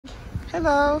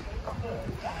Hello.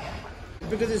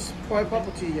 Because it's private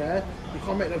property, yeah, you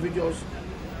can't make no videos.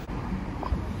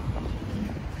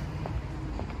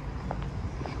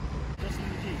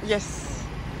 Yes.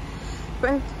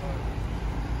 Thank.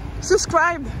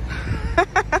 Subscribe.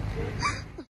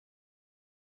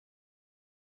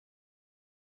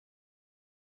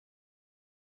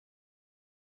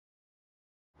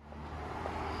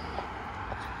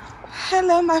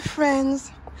 Hello, my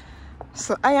friends.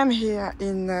 So I am here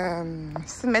in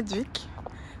Smethwick,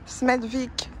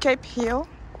 Cape Hill,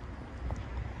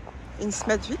 in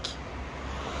Smethwick.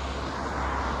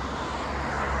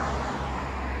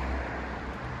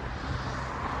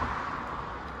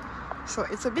 So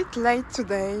it's a bit late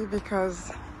today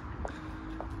because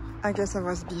I guess I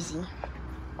was busy.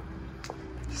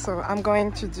 So I'm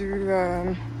going to do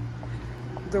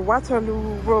the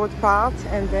Waterloo Rd part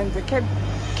and then the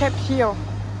Cape Hill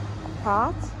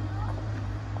part.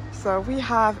 So we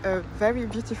have a very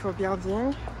beautiful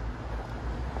building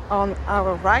on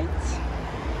our right.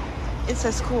 It's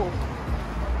a school.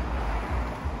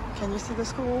 Can you see the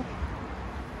school?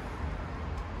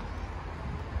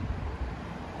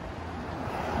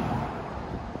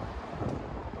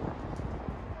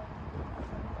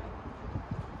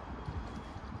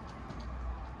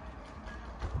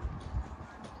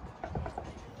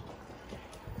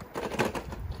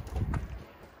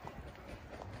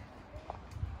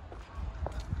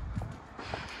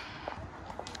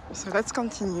 So let's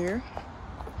continue.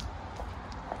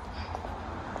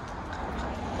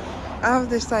 I've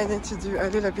decided to do a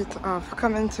little bit of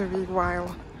commentary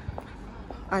while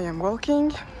I am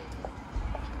walking.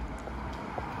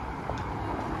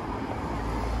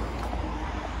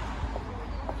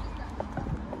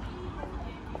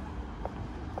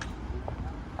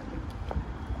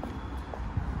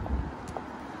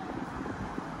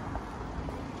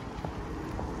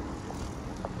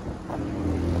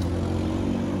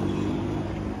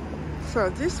 So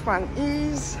this one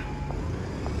is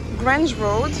Grange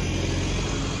Road.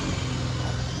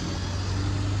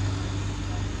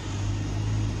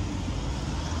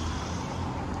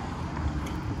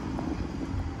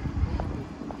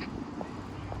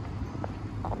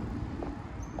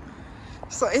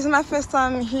 So it's my first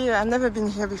time here. I've never been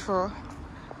here before.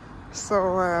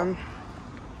 So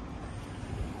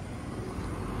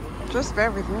just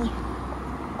bear with me.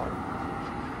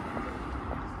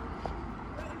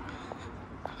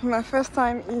 My first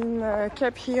time in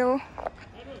Cape Hill,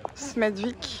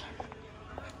 Smethwick.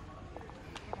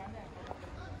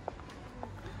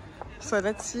 So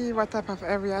let's see what type of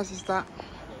areas is that.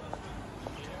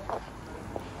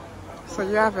 So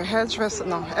you have a hairdresser,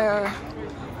 no,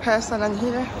 hair salon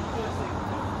here.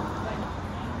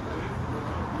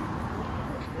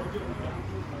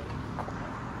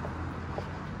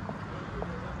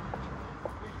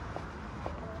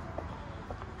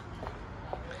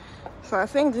 So I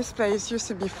think this place used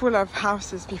to be full of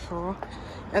houses before,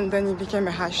 and then it became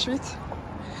a high street.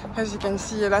 As you can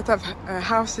see, a lot of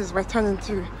houses were turned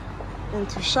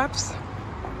into shops.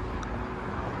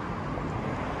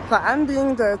 So I'm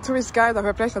being the tourist guide of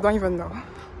a place I don't even know.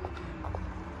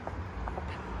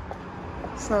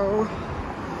 So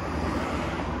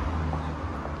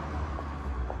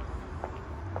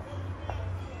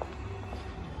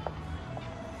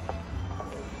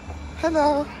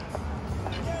hello.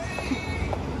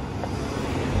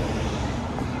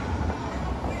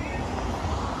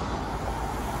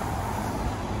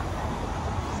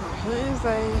 Here's a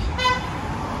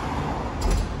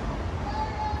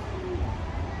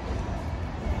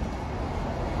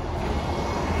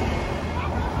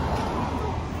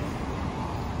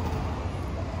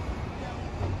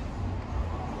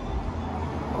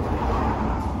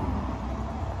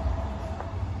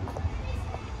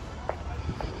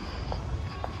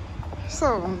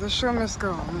so the show must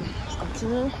go on. Let's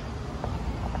continue.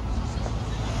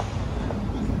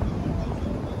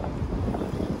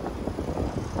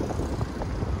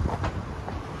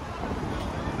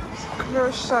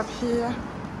 Close shop here.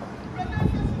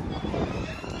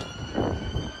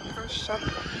 Close shop.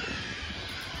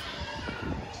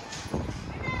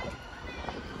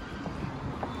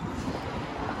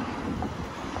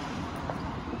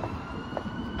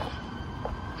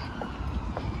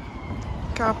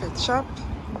 Carpet shop.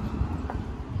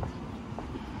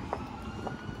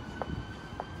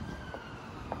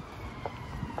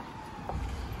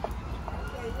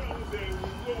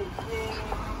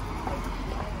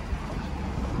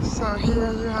 So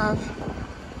here you have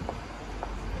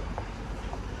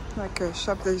like a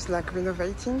shop that is like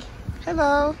renovating.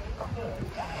 Hello.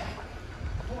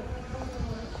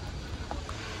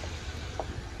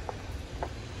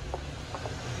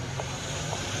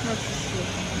 What's this here?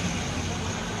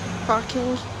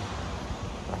 Parking.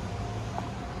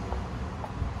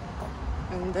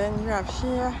 And then you have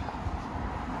here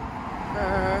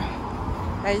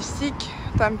a Sikh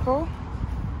temple.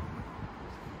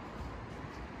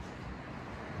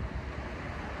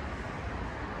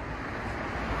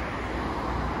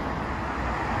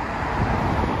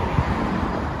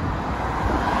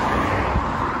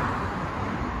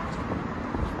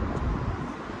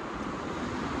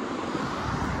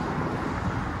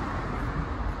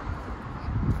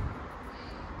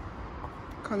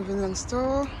 Convenience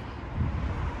store.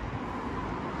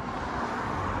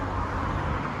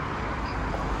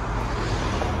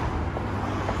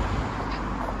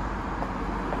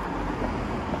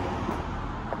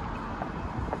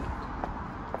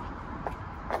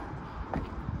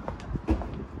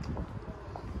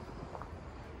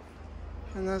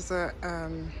 Another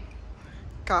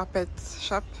carpet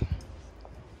shop.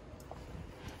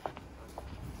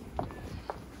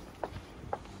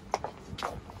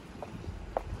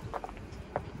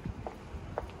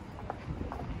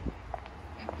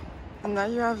 And now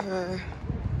you have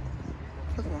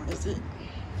is it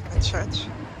a church?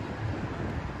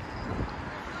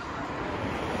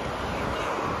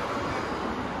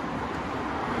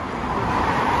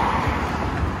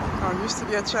 Oh, it used to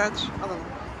be a church. I don't know.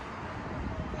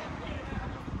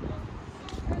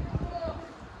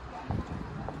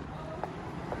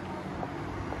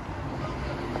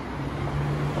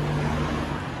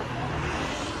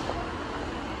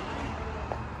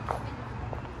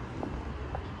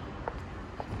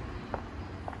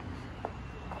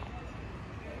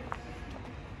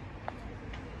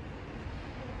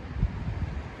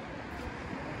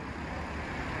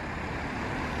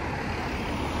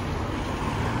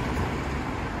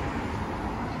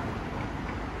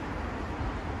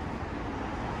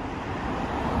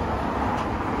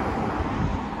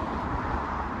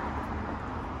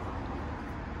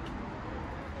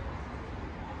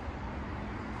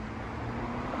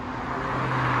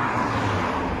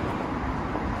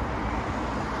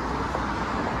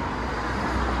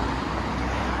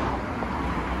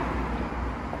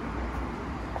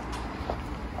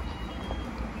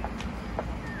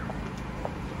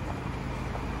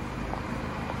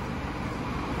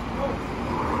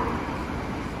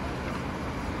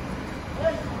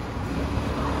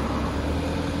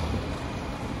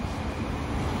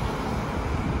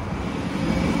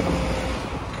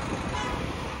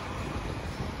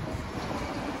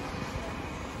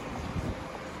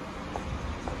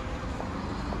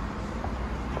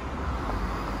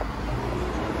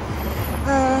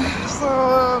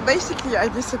 So basically I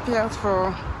disappeared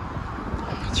for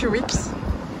 2 weeks.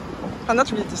 I'm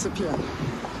not really disappeared.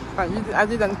 I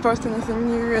didn't post anything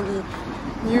new, any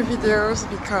new videos,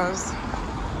 because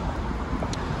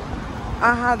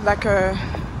I had like a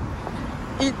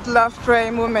eat, love,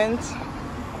 pray moment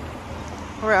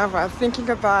where I was thinking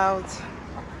about,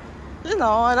 you know,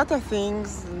 a lot of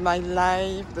things, my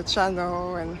life, the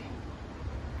channel, and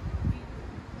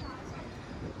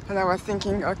I was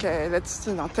thinking, okay, let's,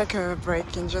 you know, take a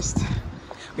break and just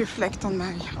reflect on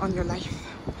your life.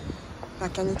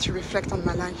 Like, I need to reflect on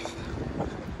my life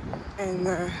and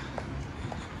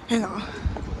you know,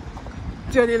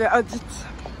 do a little audit.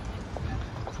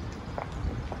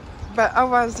 But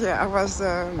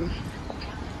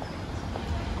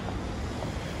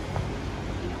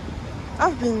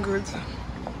I've been good.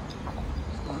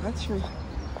 Oh, that's me.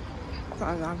 So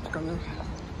now I'm gonna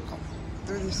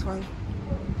do this one.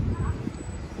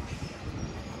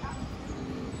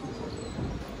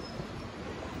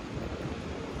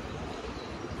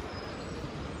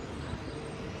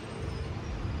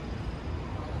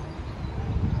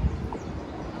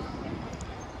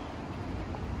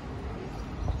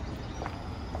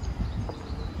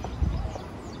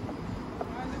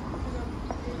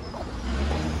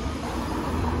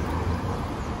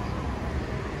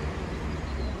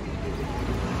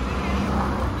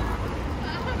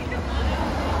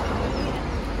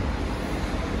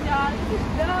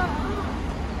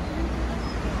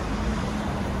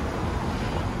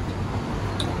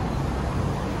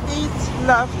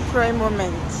 Love pray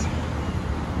moment.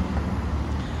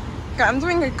 Okay, I'm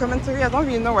doing a commentary. I don't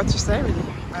really know what to say really.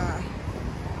 I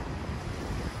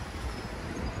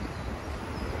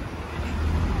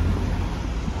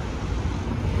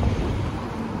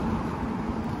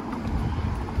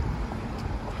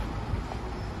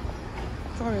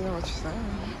don't really know what to say.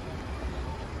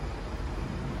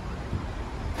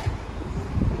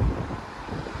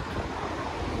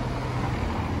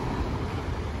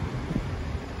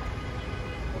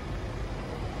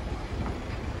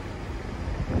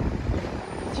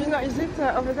 Is it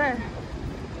over there?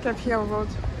 Cap Hill Road.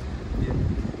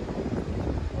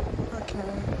 Okay.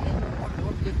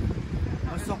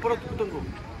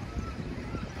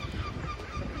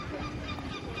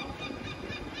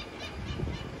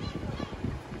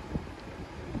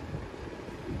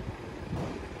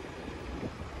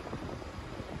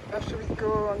 Where should we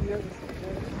go on the other side?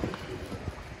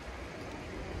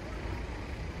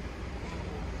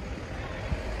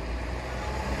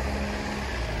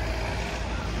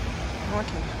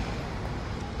 Okay.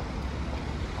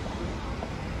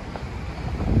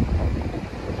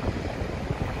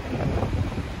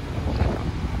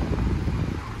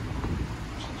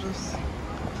 Just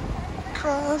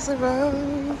cross the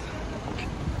road.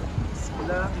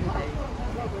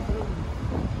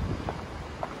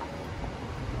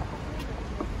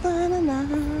 Na, na, na,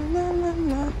 na, na,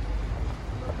 na.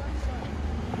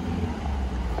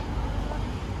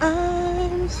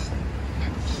 I'm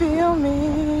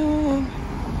filming.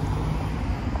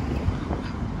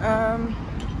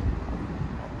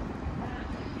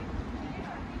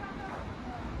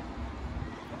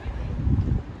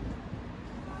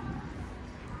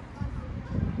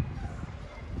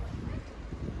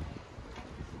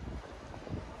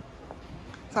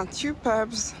 There are two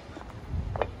pubs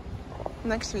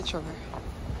next to each other.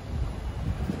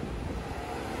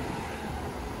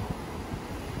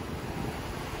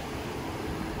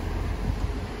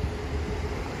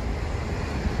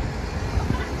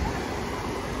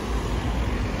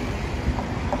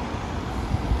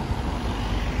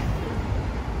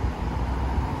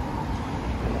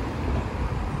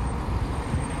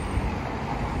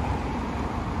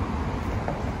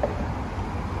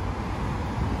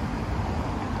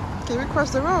 Okay, we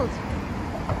cross the road.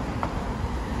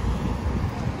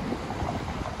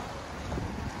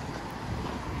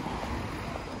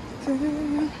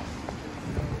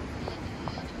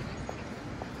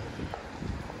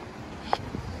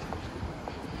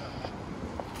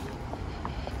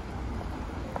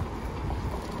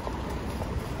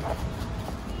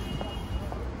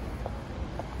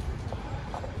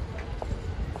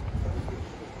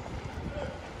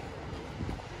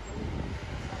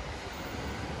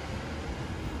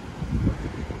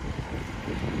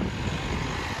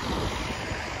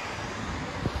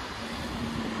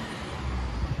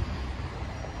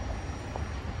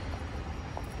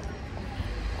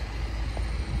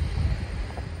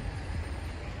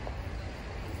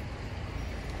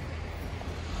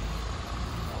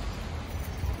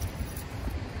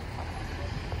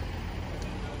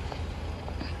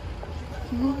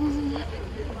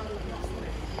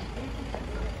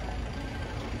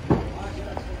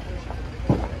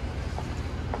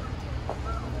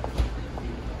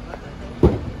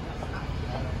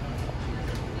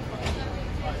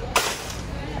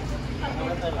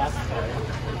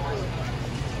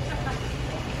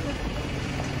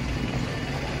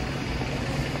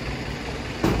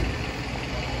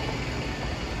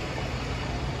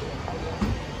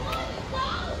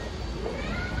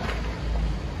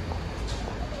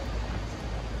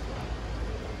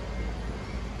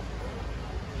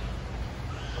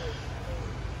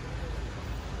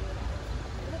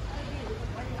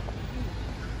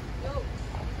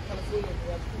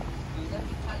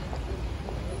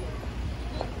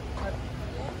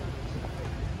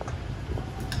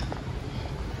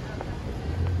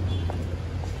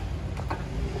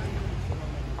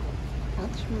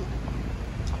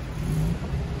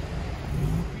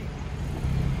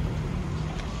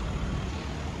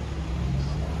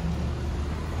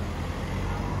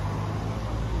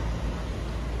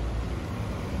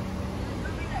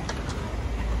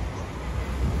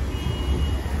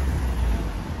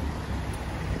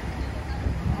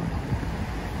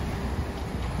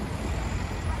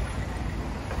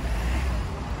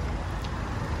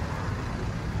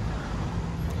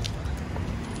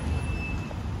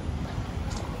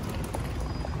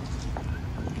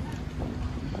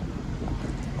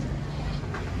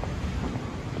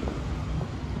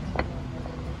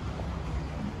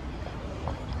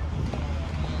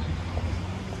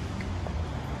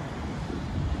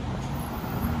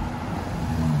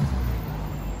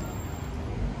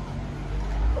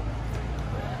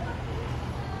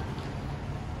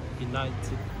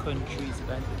 United Countries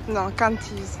Bank. No,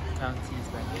 Counties. Counties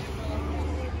Bank.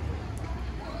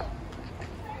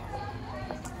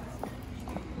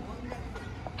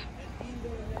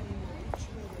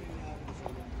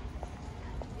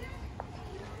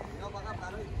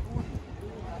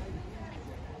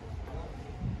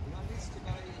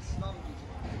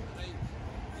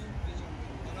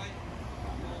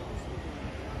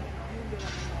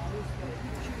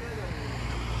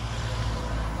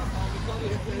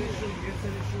 یه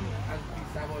سریشون از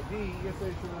بی‌سوادی، یه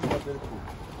سریشون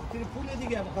خاطر پول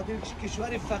دیگه، خاطر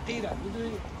کشور فقیره میدونی.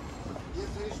 یه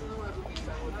سریشون رو رو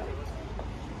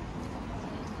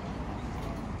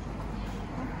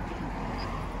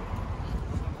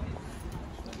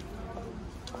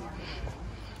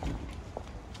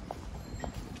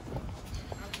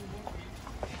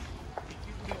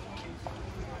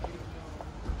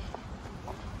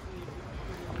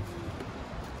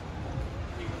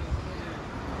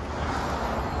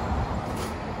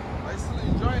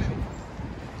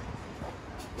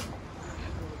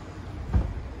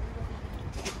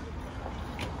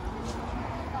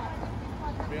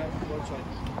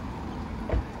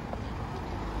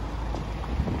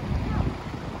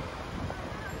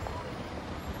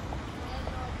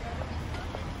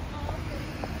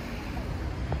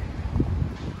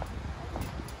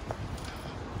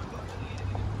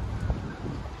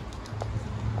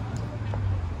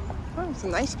It's a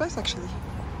nice place actually.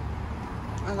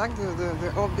 I like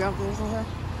the old buildings in here.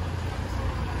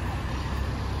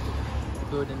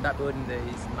 That building there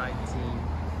is 19.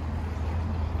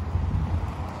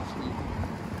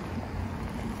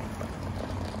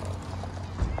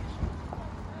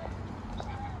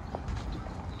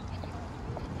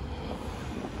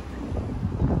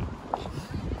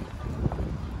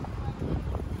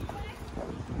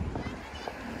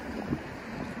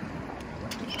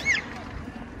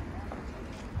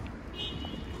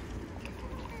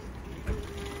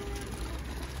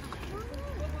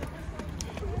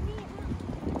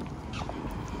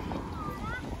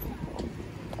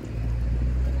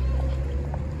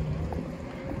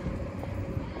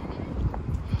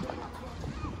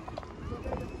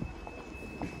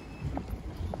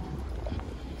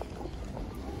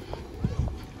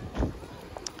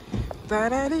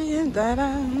 Da-da-dee,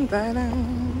 da-dum,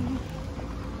 da-dum.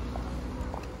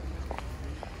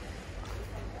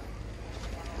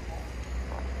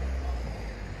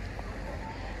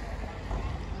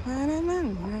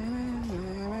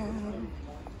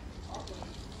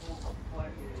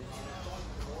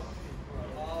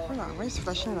 Voilà, why is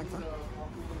flashing like that?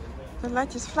 The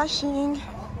light is flashing.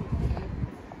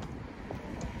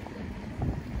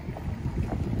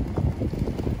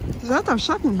 There's a lot of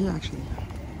shopping here actually.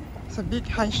 It's a big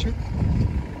high street.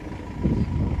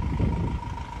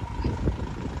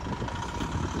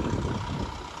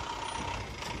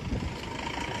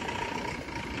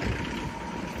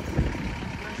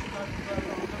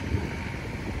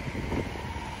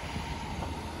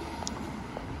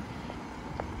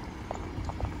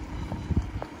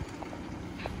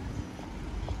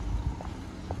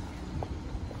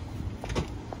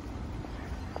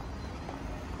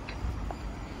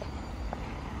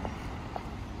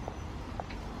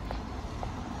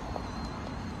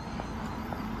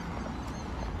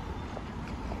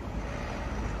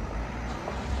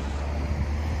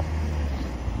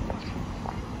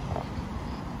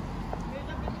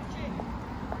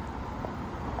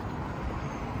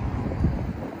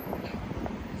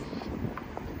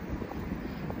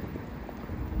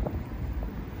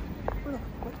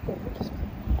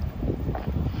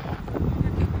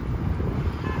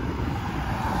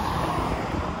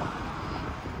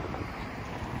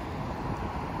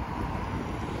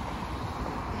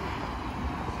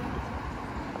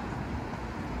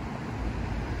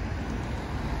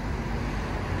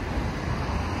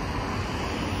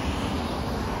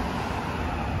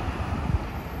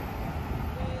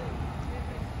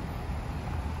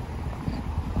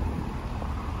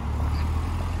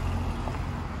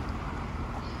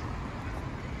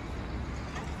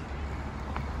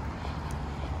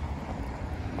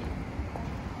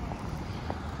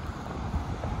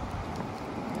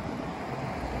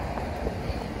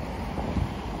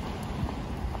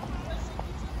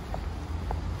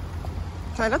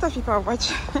 A lot of people are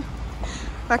watching.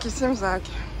 Like it seems like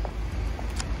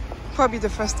probably the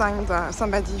first time that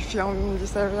somebody filmed in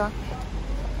this area,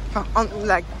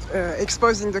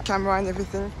 exposing the camera and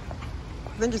everything.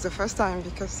 I think it's the first time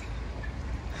because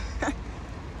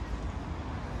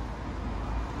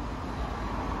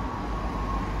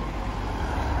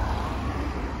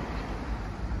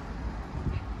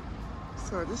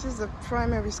so this is the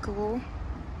primary school.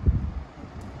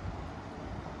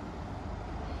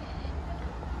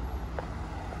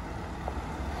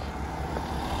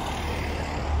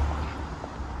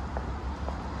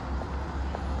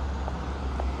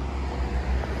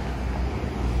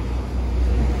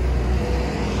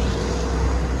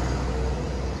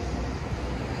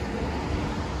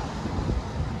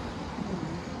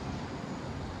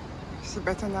 See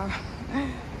better now.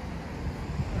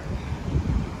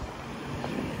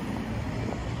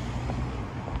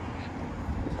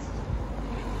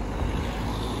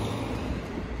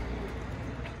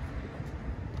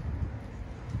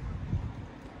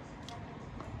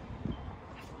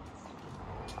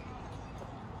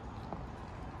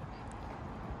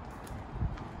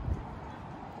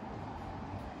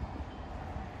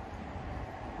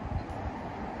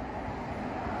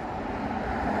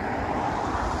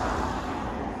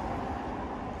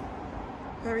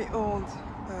 very old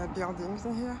buildings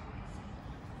in here.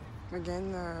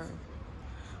 Again,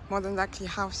 more than likely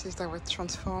houses that were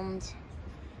transformed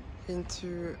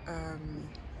into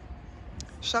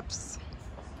shops.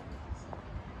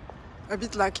 A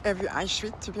bit like every high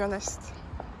street, to be honest.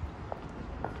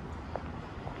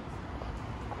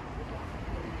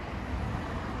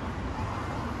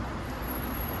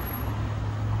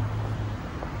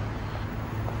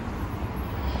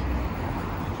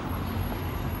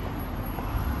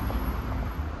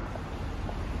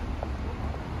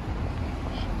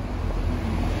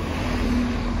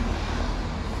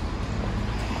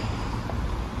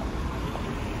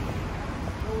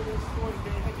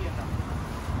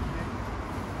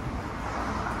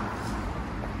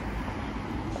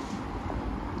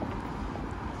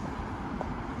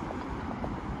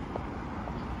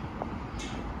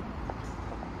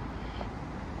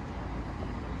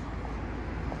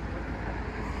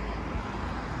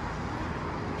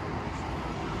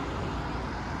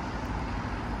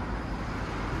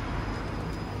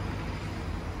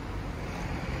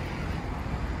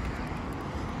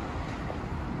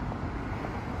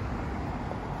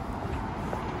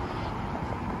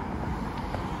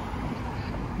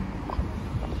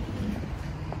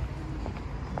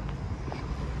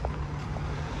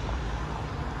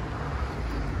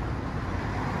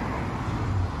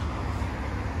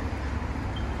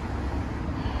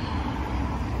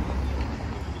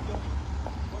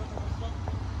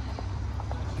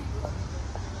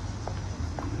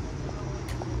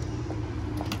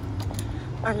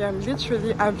 I am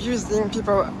literally abusing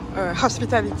people's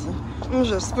hospitality. I'm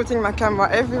just putting my camera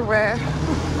everywhere.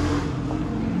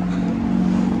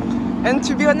 And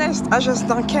to be honest, I just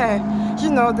don't care. You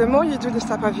know, the more you do this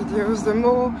type of videos, the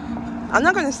more... I'm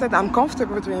not going to say that I'm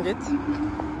comfortable doing it.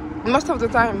 Most of the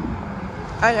time,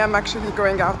 I am actually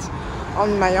going out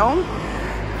on my own.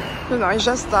 You know, it's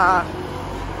just that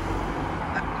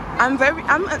I'm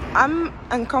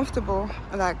uncomfortable,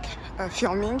 like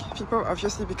filming people,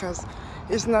 obviously, because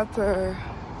it's not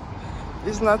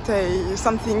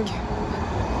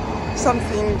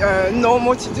something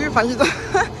normal to do. You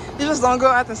just don't go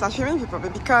out and start filming people.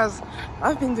 But because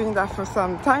I've been doing that for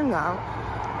some time now,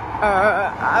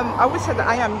 I would say that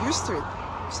I am used to it.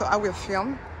 So I will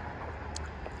film.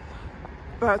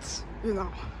 But you know,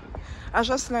 I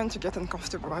just learned to get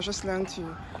uncomfortable. I just learned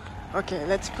to, okay,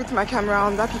 let's put my camera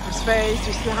on that people's face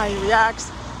to see how he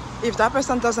reacts. If that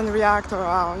person doesn't react or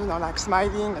you know, like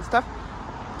smiling and stuff,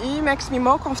 it makes me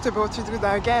more comfortable to do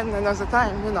that again another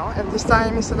time, you know. And this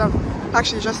time, instead of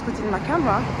actually just putting my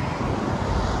camera,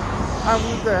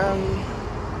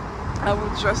 I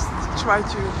would just try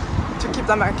to keep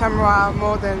that my camera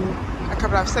more than a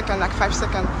couple of seconds, like 5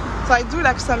 seconds. So I do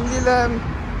like some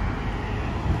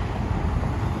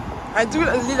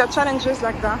little challenges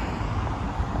like that,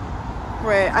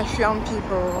 where I film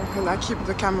people and I keep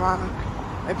the camera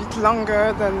a bit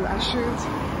longer than I should,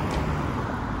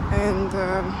 and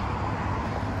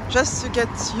just to get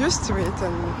used to it,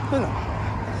 and you know,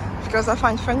 because I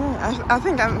find funny. I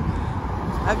think I'm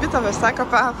a bit of a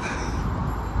psychopath.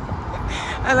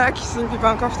 I like seeing people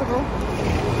uncomfortable.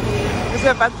 Is it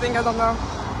a bad thing? I don't know.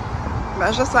 But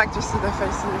I just like to see their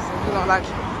faces, and, you know, like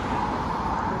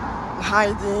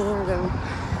hiding, and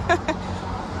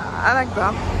I like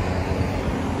that.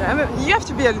 Yeah, I mean, you have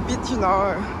to be a bit, you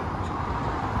know,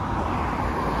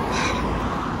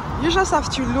 you just have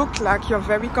to look like you're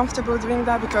very comfortable doing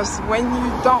that, because when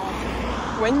you don't,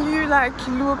 when you like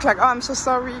look like, oh, I'm so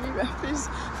sorry, please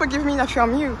forgive me, I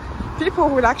film you, people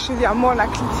will actually are more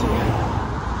likely to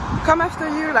come after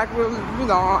you, like will, you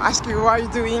know, ask you what are you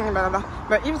doing, blah, blah, blah.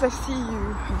 But if they see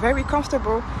you very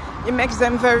comfortable, it makes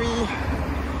them very,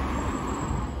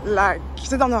 like,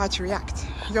 they don't know how to react.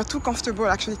 You're too comfortable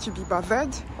actually to be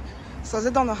bothered, so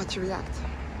they don't know how to react.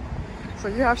 So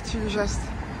you have to just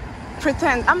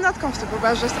pretend I'm not comfortable,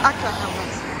 but just act like I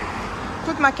was.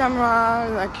 Put my camera,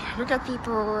 like look at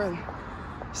people and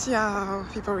see how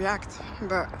people react.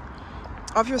 But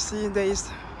obviously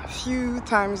there's a few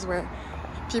times where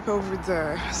people would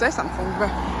say something,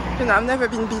 but you know, I've never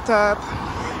been beat up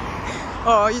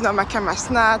or, you know, my camera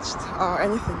snatched or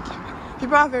anything.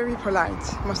 People are very polite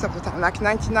most of the time, like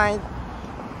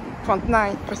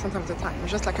 99.9% of the time.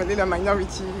 Just like a little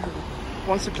minority who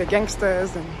wants to play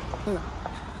gangsters, and you know.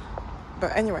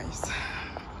 But anyways,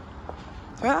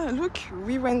 well, look,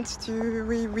 we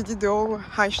did the whole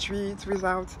high street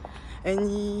without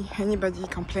anybody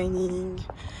complaining,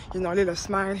 you know, a little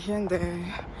smile here and there.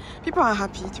 People are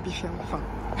happy to be filmed fun.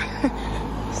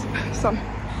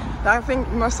 I think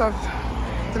the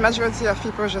majority of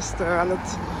people just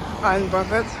aren't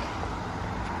bothered.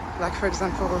 Like, for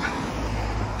example,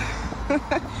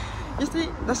 You see,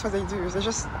 that's what they do. They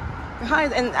just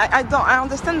hide, and I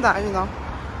understand that, you know.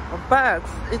 But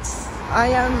I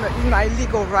am in my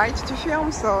legal right to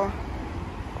film, so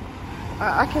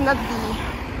I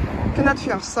cannot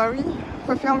feel sorry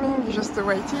for filming. It's just the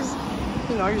way it is.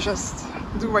 You know, you just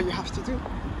do what you have to do,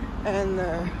 and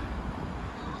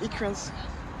it creates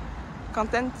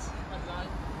content.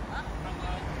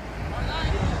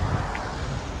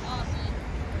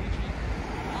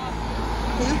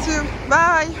 You too.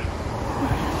 Bye.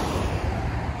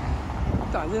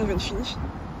 I didn't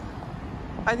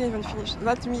even finish.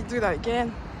 Let me do that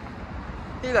again.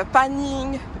 See the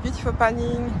panning, the beautiful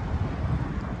panning.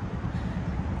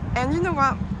 And you know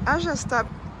what? I just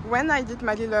stopped when I did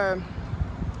my little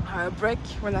break,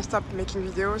 when I stopped making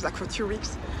videos, like for 2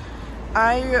 weeks.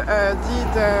 I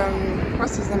did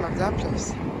what's the name of that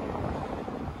place?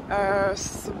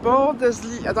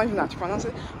 Bordesley. I don't even know how to pronounce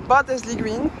it. Bordesley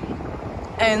Green.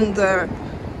 And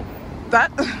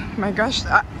that, my gosh,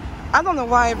 I don't know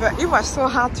why, but it was so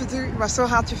hard to do. It was so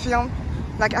hard to film.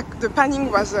 Like the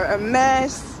panning was a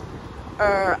mess.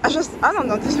 I don't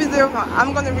know. This video,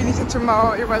 I'm gonna release it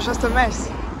tomorrow. It was just a mess,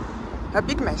 a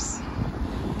big mess,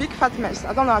 big fat mess.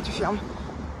 I don't know how to film.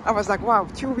 I was like, wow,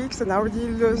 2 weeks, and I already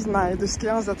lost the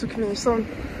skills that took me so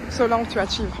long to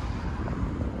achieve.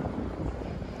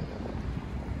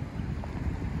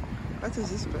 What is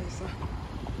this place?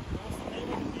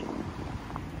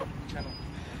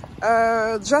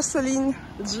 Jocelyn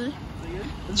G.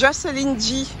 Jocelyn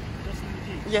G.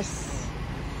 Yes.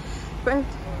 Thank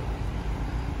you.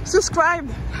 Subscribe.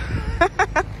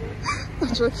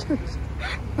 I'm joking.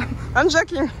 I'm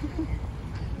joking.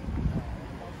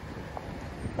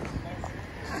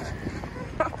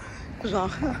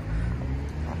 Genre.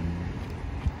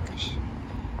 Gosh.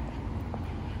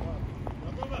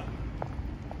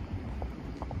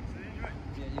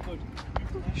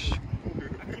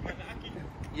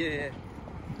 Yeah.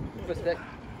 First deck.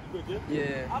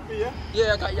 Yeah. Happy, yeah?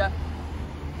 Yeah, I got ya.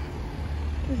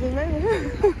 Is it many?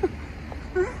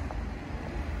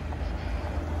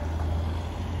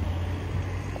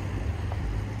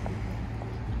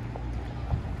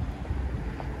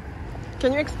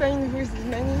 Can you explain who this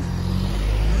man is?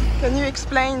 Can you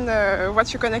explain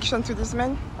what's your connection to this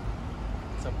man?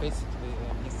 So basically,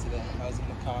 yesterday I was in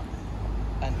the car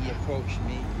and he approached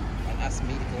me and asked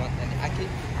me if I want any ackee.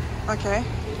 Okay.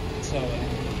 So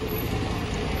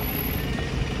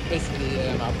basically,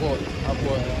 I bought 6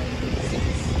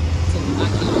 tins of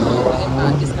ackee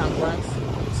at discount price.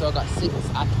 So I got 6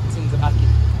 tins of ackee.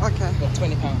 Okay. For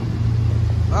 £20.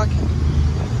 Okay.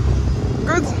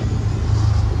 Good.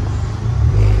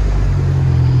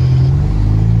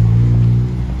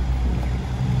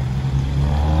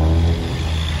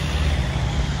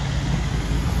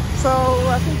 So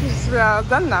I think we are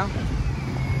done now,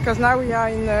 because now we are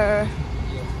in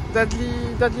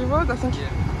Dudley Rd, I think. Yeah.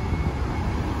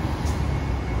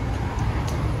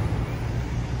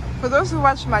 For those who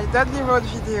watch my Dudley Rd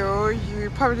video,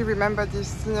 you probably remember this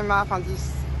cinema, from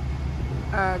this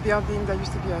building that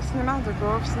used to be a cinema, the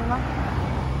Grove Cinema.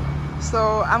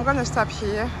 So I'm gonna stop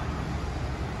here.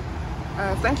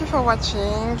 Thank you for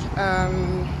watching.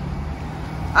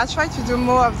 I try to do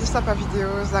more of this type of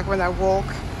videos, like when I walk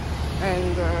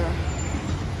and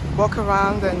walk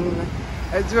around and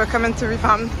do a commentary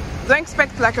from. Don't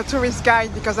expect like a tourist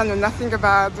guide, because I know nothing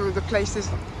about the places.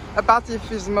 About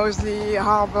if it's mostly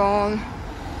Harborne,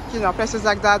 you know, places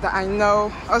like that I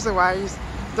know. Otherwise,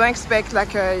 don't expect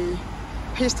like a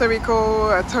historical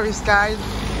tourist guide.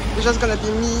 It's just gonna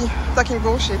be me talking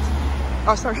bullshit.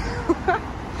 Oh, sorry.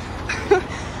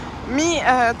 Me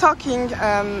talking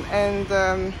and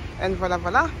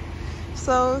voila.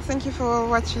 So thank you for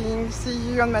watching. See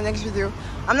you on my next video.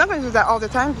 I'm not going to do that all the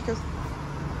time because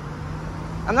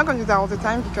I'm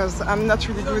not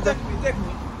really good at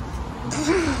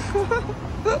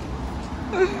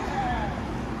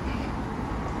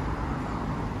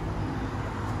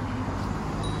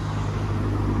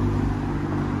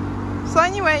So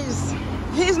anyways,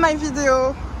 here's my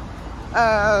video.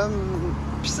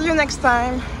 See you next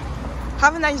time.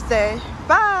 Have a nice day.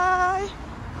 Bye.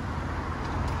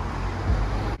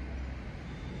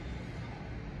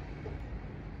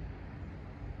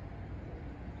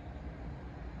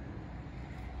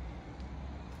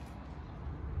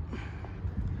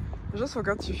 I just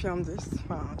forgot to film this.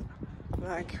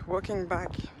 Like walking back.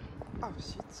 Oh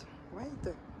shit.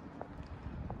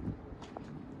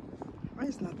 Why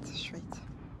is not straight?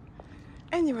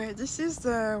 Anyway, this is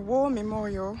the war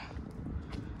memorial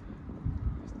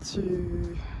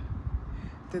to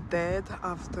the dead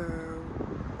of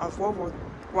World War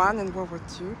I and World War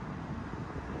II.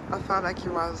 I felt like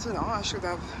it was, you know, I should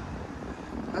have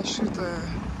I should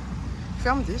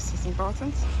film this, it's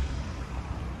important.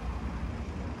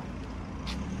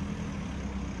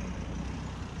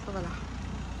 So voilà.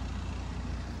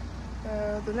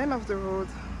 The name of the road,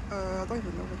 I don't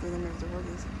even know what the name of the road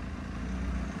is.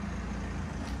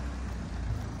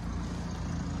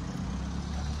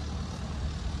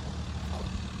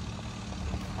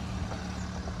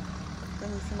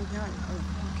 Anything behind? Oh,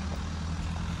 okay.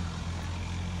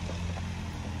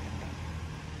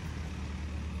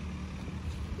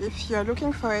 If you are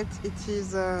looking for it, it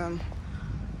is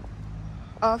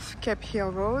off Cape Hill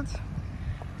Road,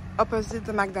 opposite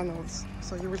the McDonald's.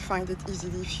 So you will find it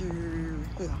easily if you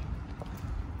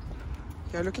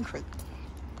are looking for it.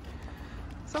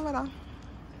 So voilà.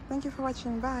 Thank you for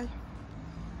watching. Bye.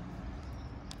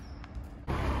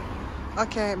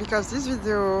 Okay, because this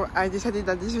video, I decided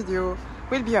that this video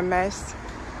will be a mess.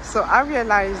 So I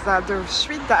realized that the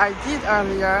street that I did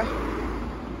earlier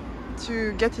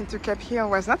to get into Cape Hill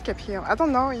was not Cape Hill. I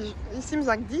don't know, it seems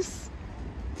like this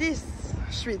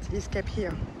street is Cape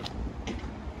Hill.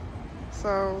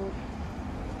 So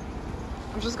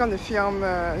I'm just gonna film,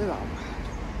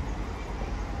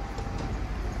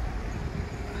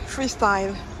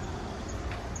 freestyle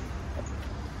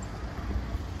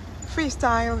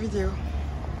video.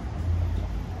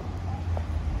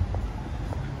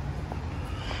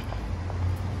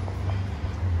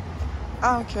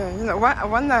 Okay, you know what?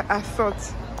 One I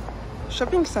thought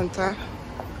shopping center.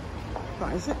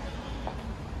 What is it?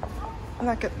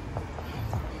 Like a.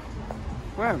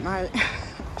 Where am I?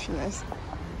 Nice.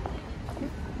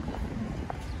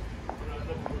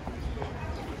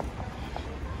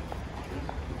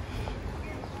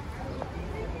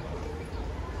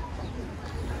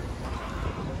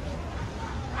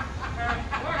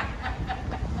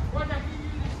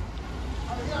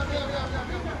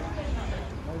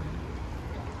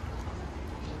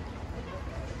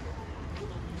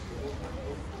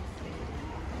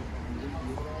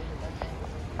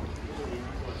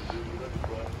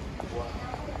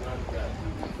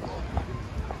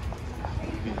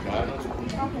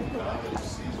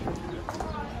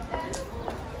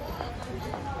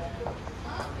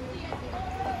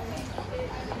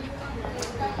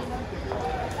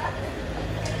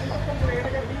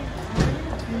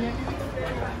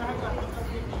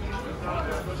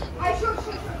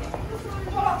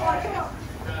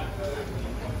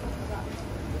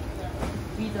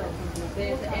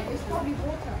 It's probably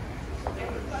water.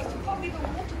 It's probably the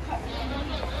water cut.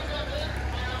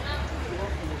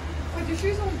 With your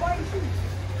shoes on, buy your shoes.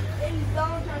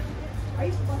 I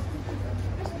used to buy shoes.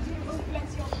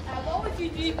 What would you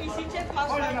do if you see 10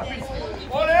 pounds like this?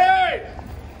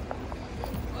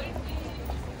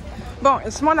 Bon,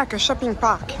 it's more like a shopping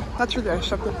park, not really a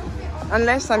shopping,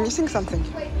 unless I'm missing something.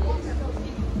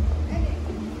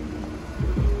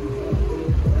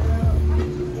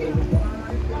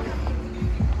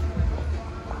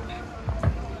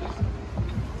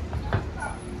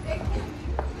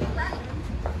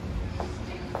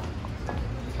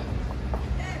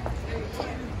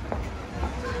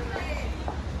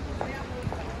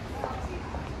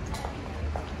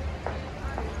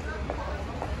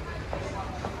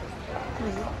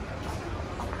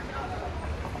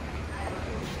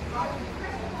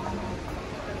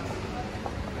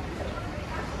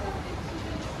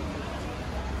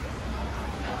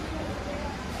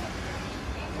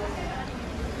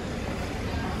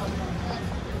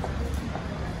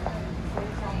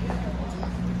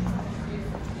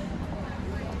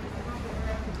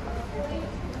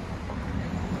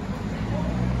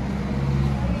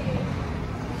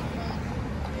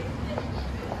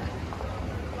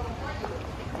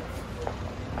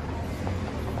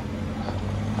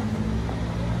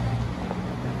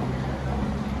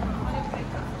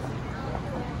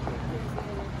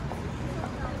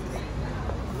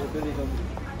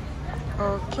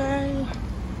 Okay.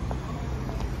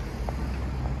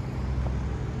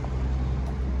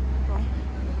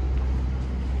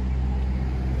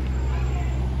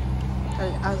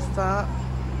 Okay, Asda.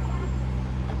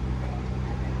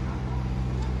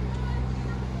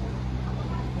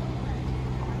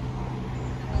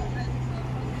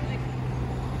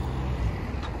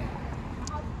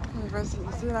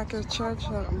 Is it like a church?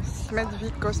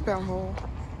 Smethwick Gospel Hall.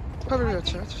 Probably a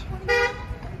church.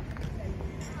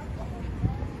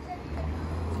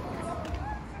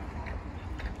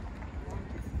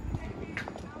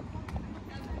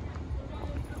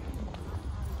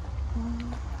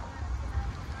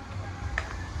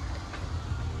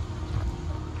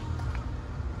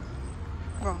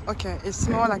 Well, okay, it's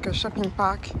more like a shopping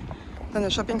park than a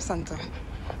shopping center.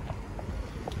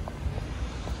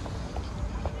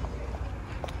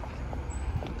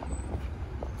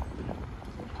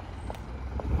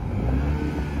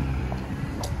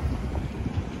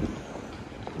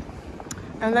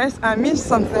 Unless I missed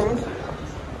something.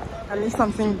 I missed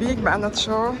something big, but I'm not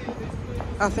sure.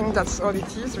 I think that's all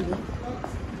it is, really.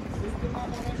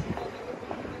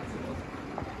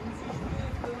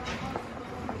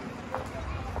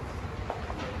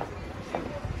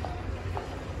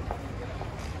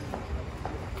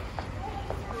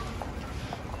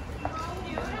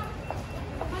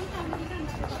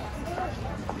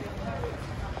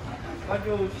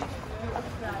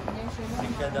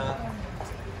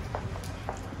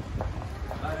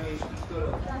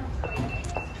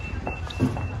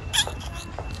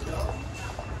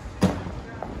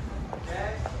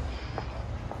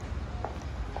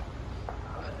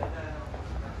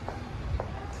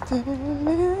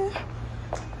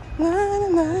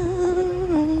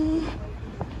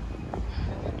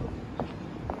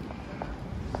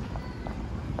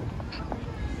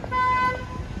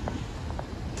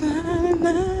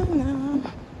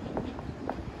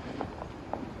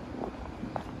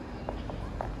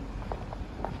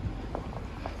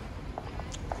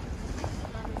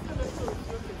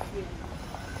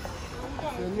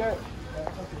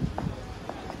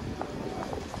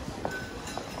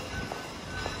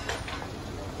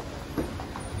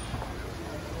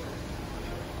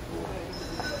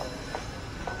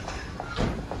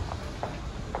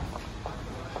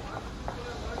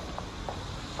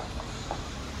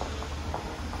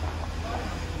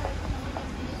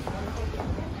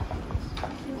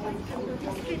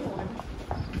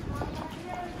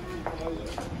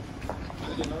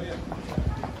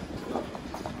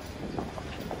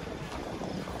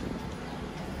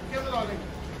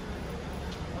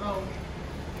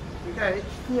 Okay.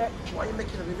 Yeah. Why are you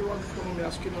making a video? I'm just going to be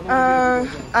asking.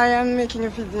 I am making a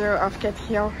video of Cat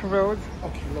Hill Road.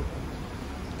 Okay, look.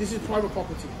 This is private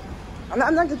property.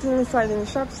 I'm not getting inside any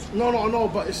shops. No,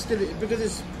 but it's still, because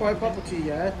it's private property,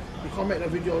 yeah? You can't make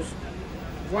the videos.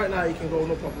 Right now you can go,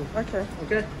 no problem. Okay.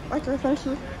 Okay? Okay, thank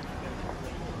you.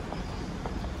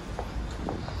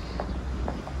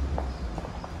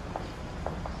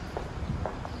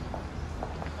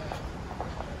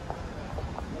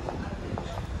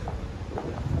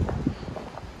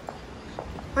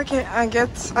 Okay,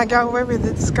 I got away with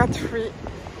it scot-free.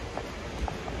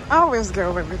 I always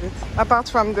go away with it, apart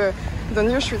from the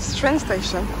Nursery train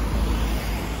station.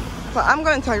 So I'm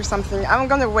gonna tell you something. I'm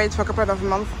gonna wait for a couple of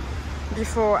months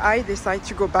before I decide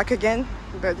to go back again,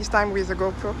 but this time with a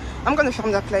GoPro. I'm gonna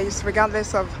film that place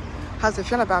regardless of how they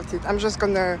feel about it. I'm just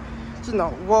gonna, you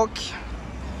know, walk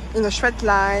in a straight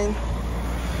line.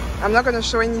 I'm not gonna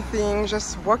show anything,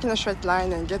 just walk in a straight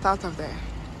line and get out of there.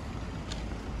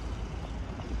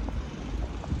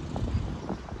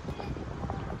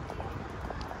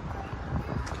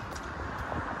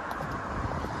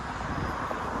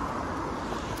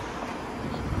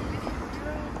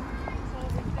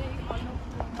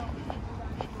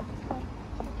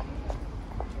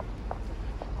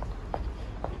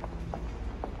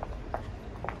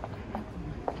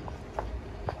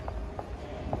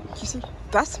 You see,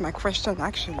 that's my question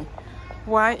actually.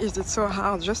 Why is it so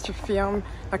hard just to film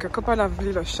like a couple of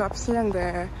little shops here and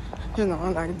there, you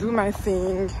know, like do my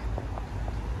thing.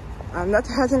 I'm not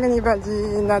hurting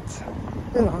anybody, not,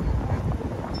 you know,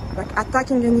 like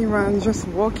attacking anyone, just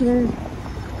walking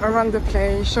around the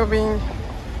place, showing.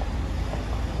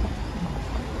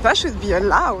 That should be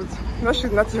allowed. That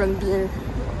should not even be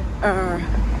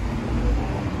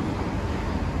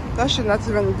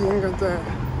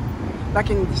like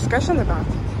any discussion about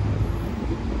it.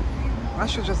 I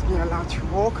should just be allowed to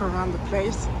walk around the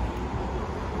place.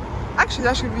 Actually,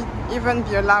 I should even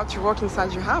be allowed to walk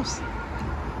inside your house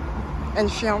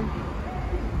and film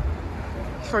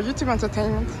for YouTube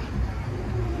entertainment.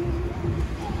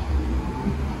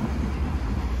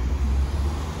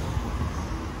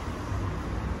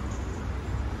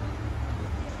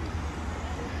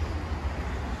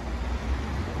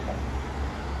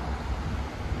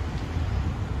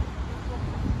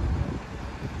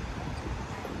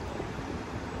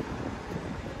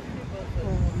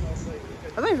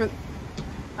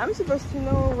 I'm supposed to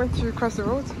know when to cross the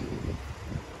road.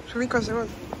 Should we cross the road?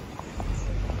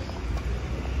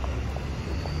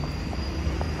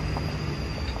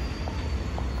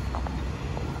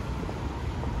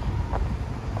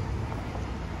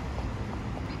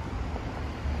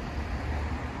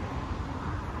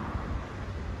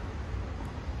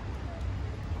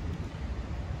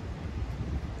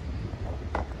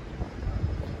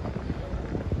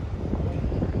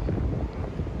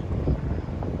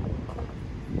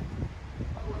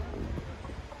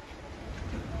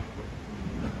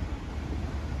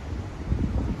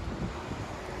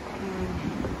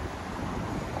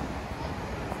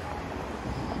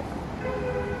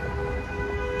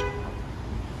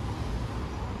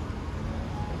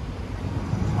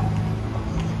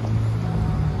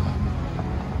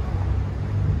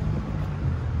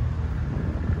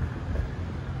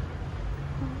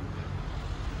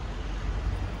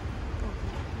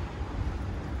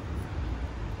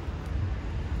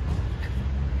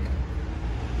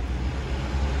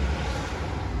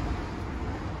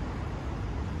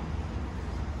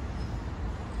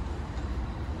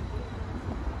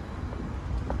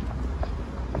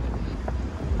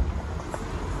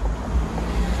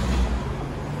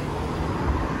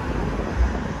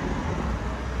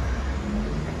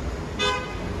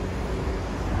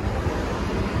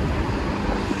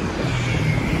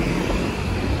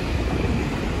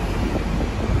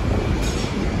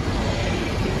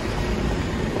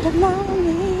 Allow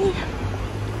me.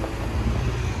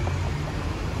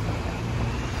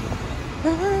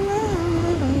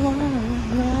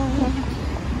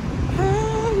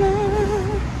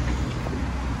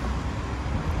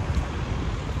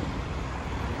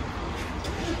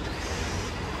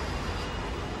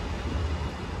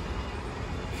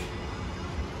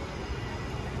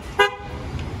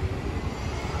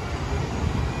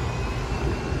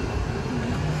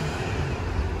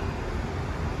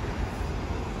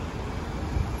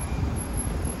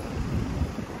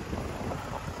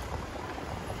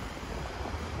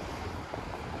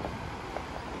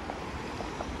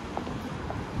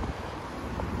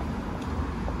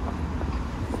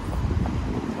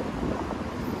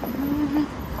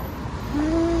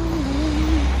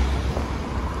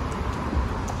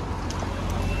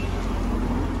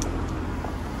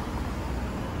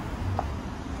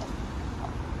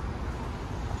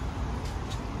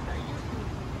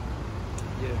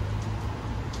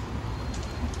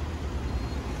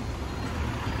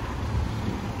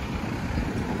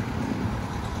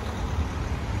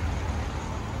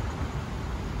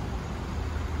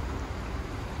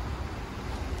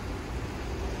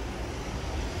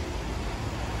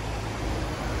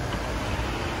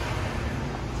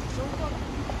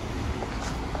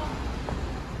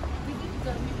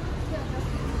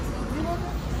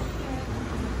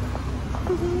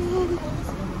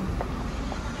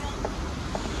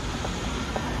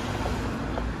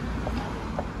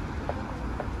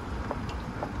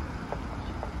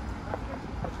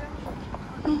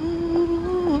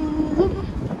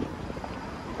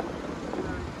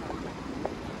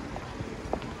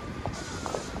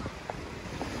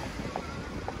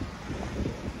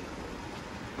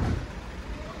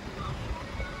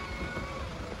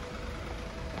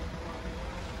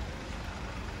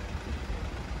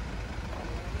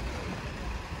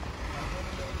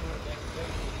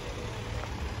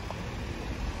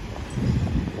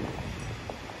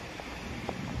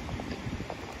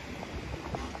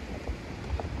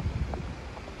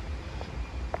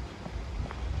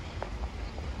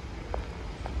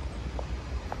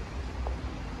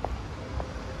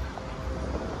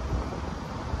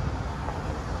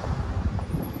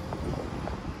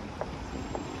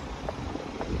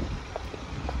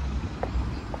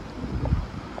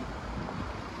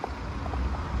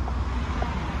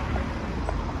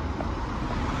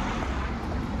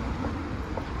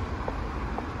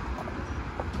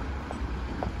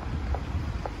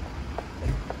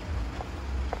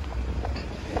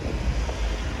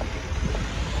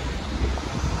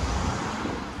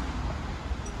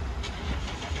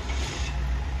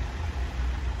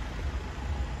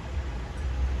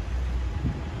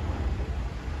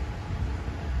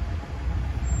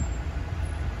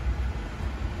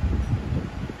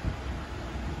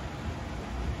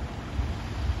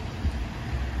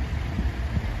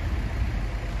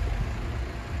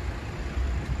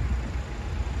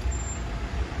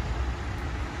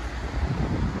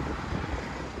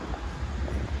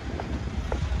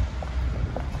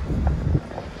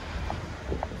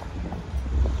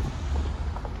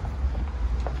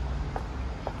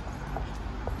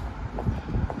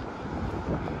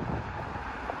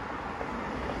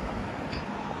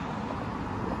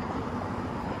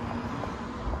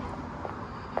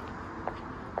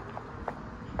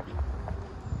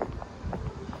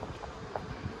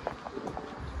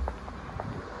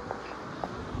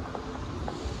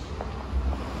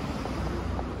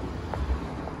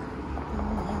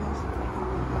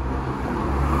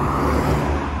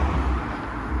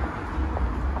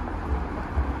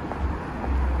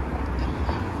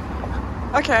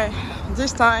 Okay,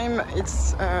 this time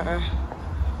it's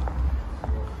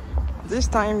this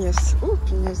time yes. Oh,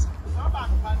 yes.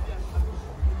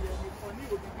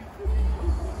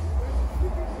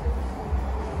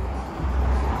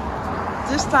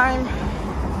 This time,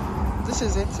 this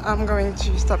is it. I'm going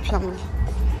to stop filming.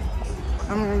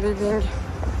 I'm leaving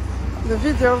the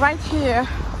video right here,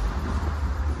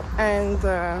 and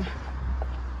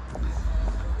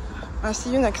I'll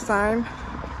see you next time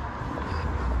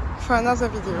for another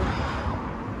video.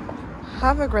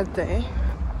 Have a great day.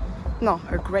 No,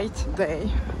 a great day.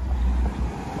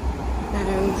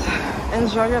 And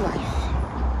enjoy your life.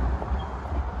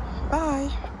 Bye.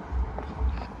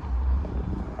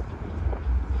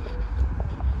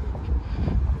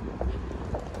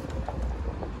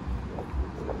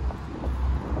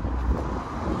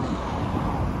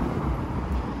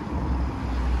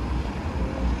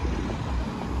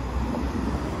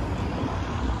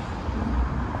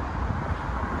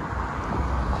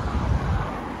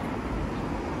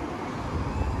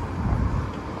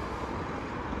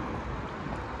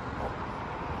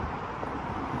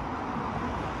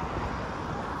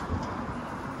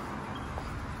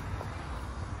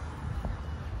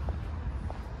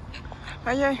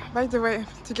 Oh yeah, by the way,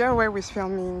 to get away with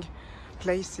filming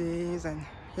places and,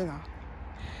 you know,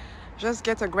 just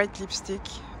get a great lipstick,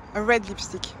 a red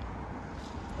lipstick,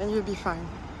 and you'll be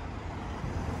fine.